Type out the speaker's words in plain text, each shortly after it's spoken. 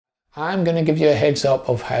I'm going to give you a heads up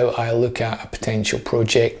of how I look at a potential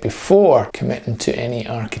project before committing to any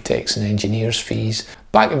architects and engineers fees.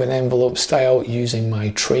 Back of an envelope style using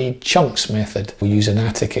my trade chunks method. We use an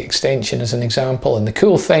attic extension as an example, and the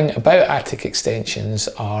cool thing about attic extensions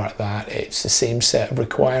are that it's the same set of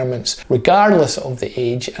requirements regardless of the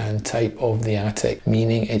age and type of the attic,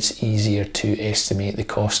 meaning it's easier to estimate the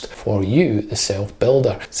cost for you, the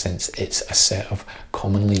self-builder, since it's a set of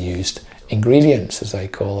commonly used ingredients, as I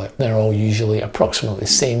call it. They're all usually approximately the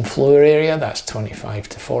same floor area, that's 25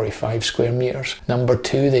 to 45 square meters. Number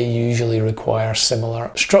two, they usually require similar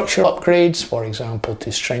structural upgrades, for example,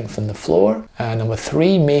 to strengthen the floor. Number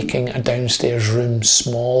three, making a downstairs room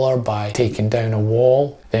smaller by taking down a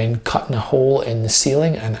wall, then cutting a hole in the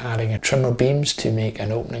ceiling and adding a trimmer beams to make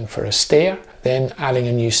an opening for a stair, then adding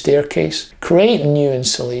a new staircase, creating new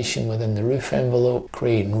insulation within the roof envelope,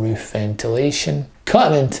 creating roof ventilation,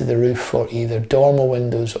 cutting into the roof for either dormer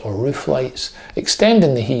windows or roof lights,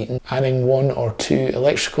 extending the heating, adding one or two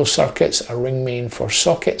electrical circuits, a ring main for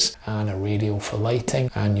sockets and a radial for lighting,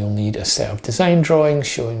 and you'll need a set of design drawings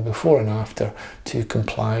showing before and after to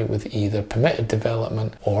comply with either permitted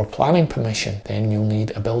development or planning permission. Then you'll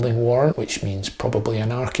need a building warrant, which means probably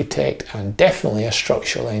an architect and definitely a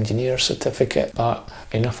structural engineer certificate. But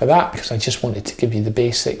enough of that, because I just wanted to give you the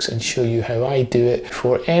basics and show you how I do it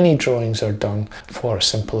before any drawings are done for a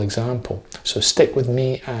simple example. So stick with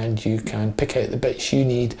me and you can pick out the bits you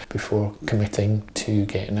need before committing to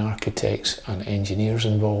getting architects and engineers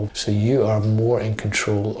involved, so you are more in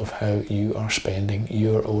control of how you are spending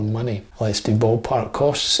your own money. Let's do ballpark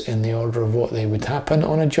costs in the order of what they would happen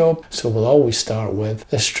on a job. So we'll always start with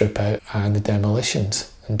the strip out and the demolitions.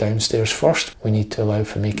 And downstairs first, we need to allow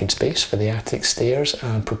for making space for the attic stairs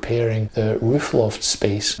and preparing the roof loft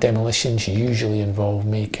space. Demolitions usually involve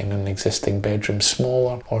making an existing bedroom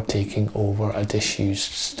smaller or taking over a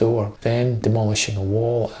disused store. Then demolishing a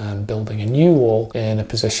wall and building a new wall in a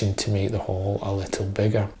position to make the hall a little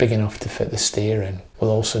bigger, big enough to fit the stair in. We'll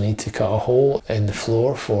also need to cut a hole in the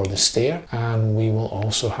floor for the stair, and we will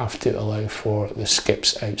also have to allow for the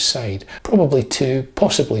skips outside, probably 2,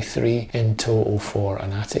 possibly 3 in total for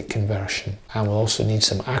an attic conversion. And we'll also need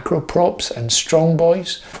some acro props and strong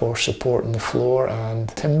boys for supporting the floor and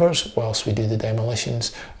timbers whilst we do the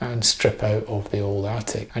demolitions and strip out of the old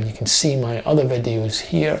attic. And you can see my other videos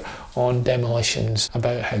here on demolitions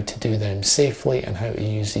about how to do them safely and how to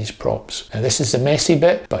use these props. Now this is the messy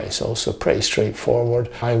bit, but it's also pretty straightforward.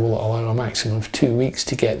 I will allow a maximum of 2 weeks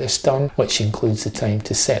to get this done, which includes the time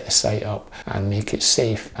to set the site up and make it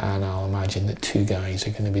safe, and I'll imagine that 2 guys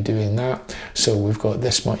are going to be doing that. So we've got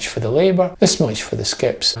this much for the labour, this much for the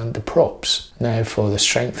skips and the props. Now for the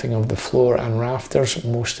strengthening of the floor and rafters,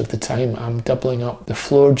 most of the time I'm doubling up the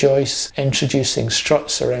floor joists, introducing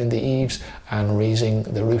struts around the eaves and raising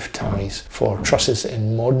the roof ties. For trusses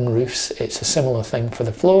in modern roofs, it's a similar thing for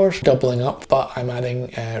the floors, doubling up, but I'm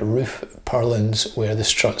adding roof purlins where the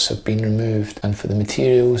struts have been removed. And for the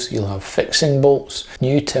materials, you'll have fixing bolts,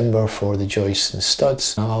 new timber for the joists and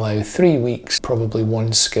studs. I'll allow 3 weeks, probably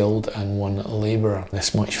 1 skilled and 1 labourer.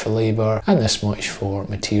 This much for labour and this much for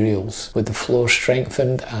materials. With the floor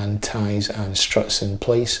strengthened and ties and struts in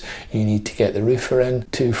place, you need to get the roofer in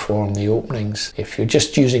to form the openings. If you're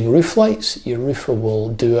just using roof lights, your roofer will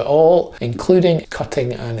do it all, including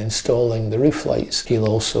cutting and installing the roof lights. He'll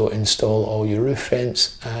also install all your roof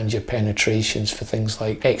vents and your penetrations for things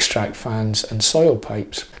like extract fans and soil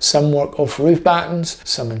pipes. Some work off roof battens,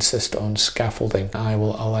 some insist on scaffolding. I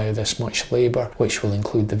will allow this much labour, which will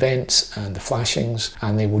include the vents and the flashings,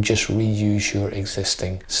 and they will just reuse your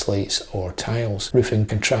existing slates or tiles. Roofing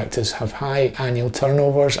contractors have high annual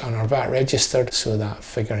turnovers and are VAT registered, so that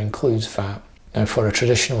figure includes VAT. Now for a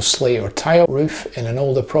traditional slate or tile roof in an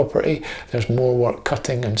older property, there's more work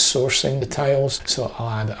cutting and sourcing the tiles, so I'll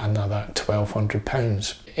add another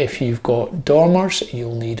 £1,200. If you've got dormers,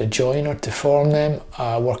 you'll need a joiner to form them,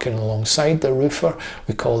 working alongside the roofer.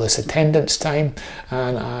 We call this attendance time,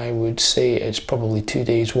 and I would say it's probably 2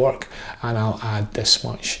 days work, and I'll add this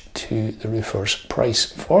much to the roofer's price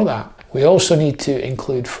for that. We also need to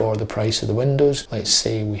include for the price of the windows. Let's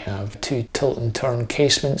say we have 2 tilt and turn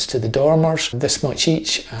casements to the dormers, this much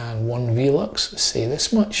each, and 1 Velux, say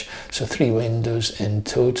this much, so 3 windows in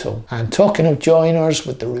total. And talking of joiners,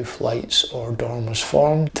 with the roof lights or dormers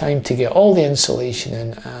formed, time to get all the insulation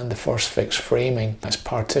in and the first fix framing. That's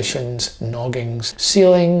partitions, noggings,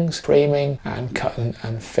 ceilings, framing, and cutting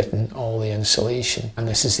and fitting all the insulation. And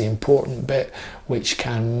this is the important bit which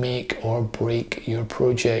can make or break your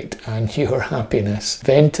project and and your happiness.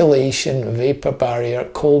 Ventilation, vapour barrier,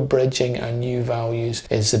 cold bridging and new values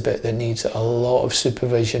is the bit that needs a lot of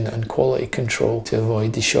supervision and quality control to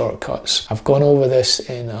avoid the shortcuts. I've gone over this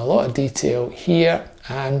in a lot of detail here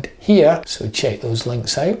and here, so check those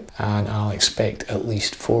links out, and I'll expect at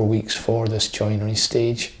least 4 weeks for this joinery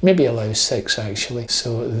stage, maybe allow 6 actually,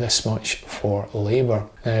 so this much for labour.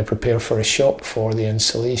 Now prepare for a shock for the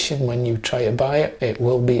insulation when you try to buy it. It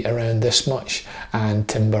will be around this much, and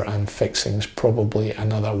timber and fixings probably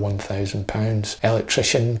another £1,000.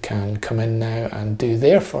 Electrician can come in now and do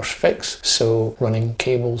their first fix, so running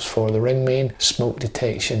cables for the ring main, smoke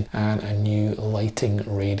detection and a new lighting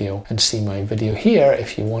radio, and see my video here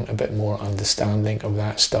if you want a bit more understanding of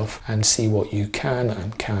that stuff and see what you can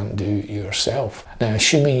and can't do yourself. Now,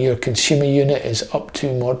 assuming your consumer unit is up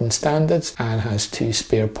to modern standards and has 2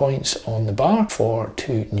 spare points on the bar for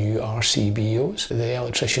 2 new RCBOs, the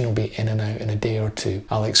electrician will be in and out in a day or 2.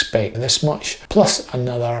 I'll expect this much, plus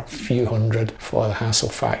another few hundred for the hassle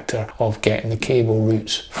factor of getting the cable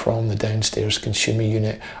routes from the downstairs consumer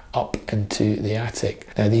unit up into the attic.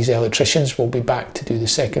 Now these electricians will be back to do the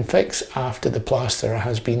second fix after the plasterer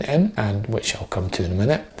has been in, and which I'll come to in a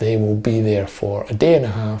minute. They will be there for a day and a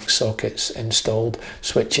half, sockets installed,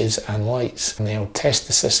 switches and lights, and they'll test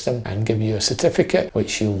the system and give you a certificate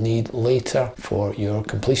which you'll need later for your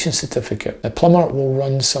completion certificate. The plumber will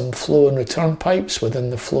run some flow and return pipes within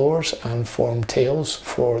the floors and form tails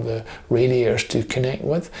for the radiators to connect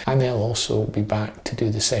with, and they'll also be back to do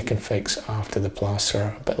the second fix after the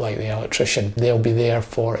plasterer, a bit like the electrician. They'll be there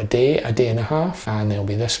for a day and a half, and there'll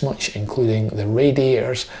be this much including the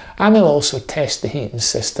radiators, and they'll also test the heating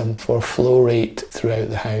system for flow rate throughout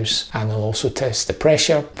the house, and they'll also test the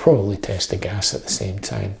pressure, probably test the gas at the same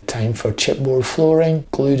time. Time for chipboard flooring,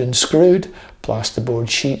 glued and screwed, plasterboard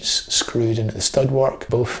sheets screwed into the stud-work,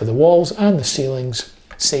 both for the walls and the ceilings.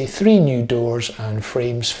 Say 3 new doors and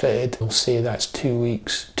frames fitted. We'll say that's 2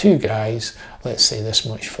 weeks, 2 guys. Let's say this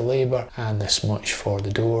much for labour and this much for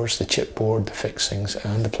the doors, the chipboard, the fixings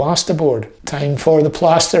and the plasterboard. Time for the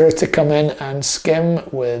plasterer to come in and skim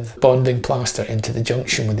with bonding plaster into the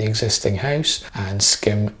junction with the existing house and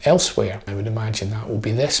skim elsewhere. I would imagine that will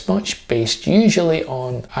be this much, based usually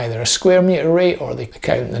on either a square metre rate or they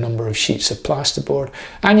count the number of sheets of plasterboard,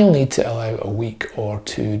 and you'll need to allow a week or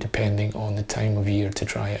 2 depending on the time of year to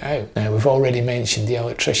dry it out. Now we've already mentioned the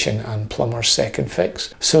electrician and plumber's second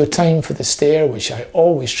fix, so time for the stair, which I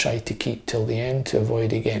always try to keep till the end to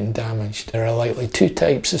avoid it getting damaged. There are likely 2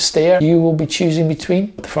 types of stair you will be choosing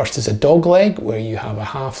between. The first is a dog leg, where you have a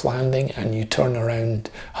half landing and you turn around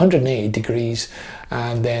 180 degrees,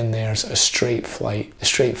 and then there's a straight flight. The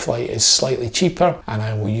straight flight is slightly cheaper, and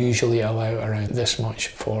I will usually allow around this much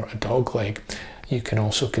for a dog leg. You can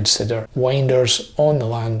also consider winders on the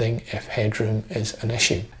landing if headroom is an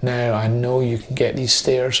issue. Now I know you can get these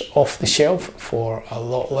stairs off the shelf for a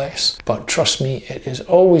lot less, but trust me, it is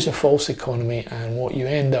always a false economy, and what you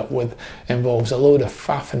end up with involves a load of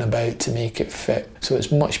faffing about to make it fit. So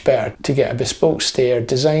it's much better to get a bespoke stair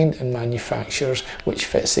designed and manufactured which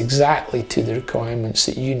fits exactly to the requirements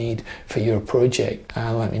that you need for your project.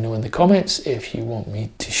 And let me know in the comments if you want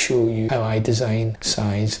me to show you how I design,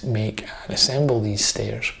 size, make and assemble these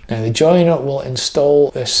stairs. Now the joiner will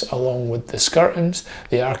install this along with the skirtings,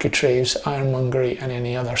 the architraves, ironmongery and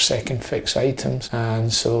any other second fix items,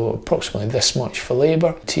 and so approximately this much for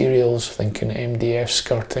labour. Materials, thinking MDF,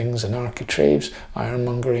 skirtings and architraves,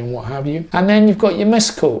 ironmongery and what have you. And then you've got your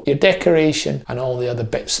mist coat, your decoration and all the other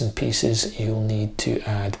bits and pieces you'll need to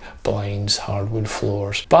add: blinds, hardwood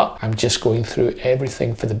floors. But I'm just going through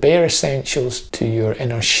everything for the bare essentials to your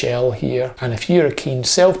inner shell here, and if you're a keen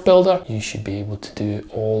self-builder you should be able to do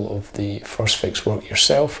all of the first fix work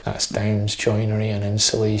yourself. That's downs, joinery and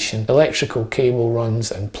insulation, electrical cable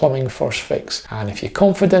runs and plumbing first fix, and if you're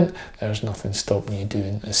confident there's nothing stopping you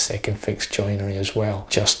doing a second fix joinery as well.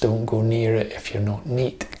 Just don't go near it if you're not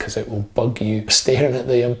neat, because it will bug you staring at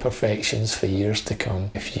the imperfections for years to come.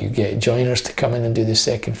 If you get joiners to come in and do the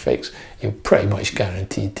second fix, you're pretty much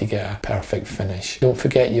guaranteed to get a perfect finish. Don't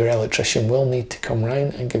forget your electrician will need to come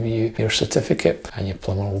round and give you your certificate, and your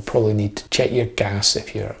plumber will probably need to check your gas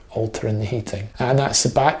if you're altering the heating. And that's the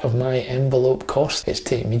back of my envelope cost. It's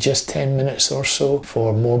taken me just 10 minutes or so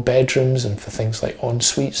for more bedrooms and for things like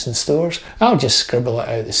en-suites and stores. I'll just scribble it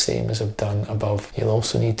out the same as I've done above. You'll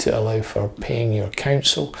also need to allow for paying your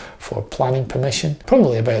council for planning permission,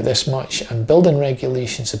 probably about this much, and building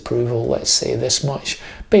regulations approval, let's say this much,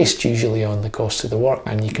 based usually on the cost of the work.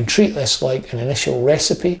 And you can treat this like an initial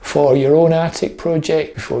recipe for your own attic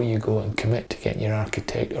project before you go and commit to getting your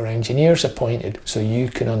architect or engineers appointed, so you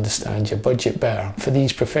can understand your budget better. For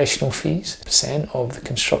these professional fees, percent of the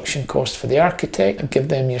construction cost for the architect, give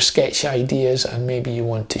them your sketch ideas, and maybe you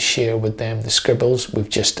want to share with them the scribbles we've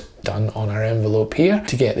just done on our envelope here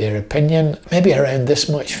to get their opinion, maybe around this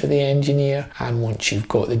much for the engineer. And once you've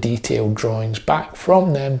got the detailed drawings back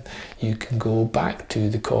from them, you can go back to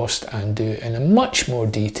the cost and do it in a much more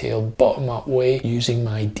detailed bottom-up way using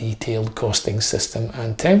my detailed costing system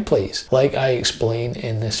and templates like I explain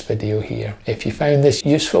in this video here. If you found this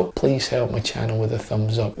useful, please help my channel with a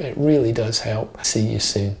thumbs up. It really does help. See you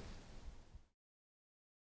soon.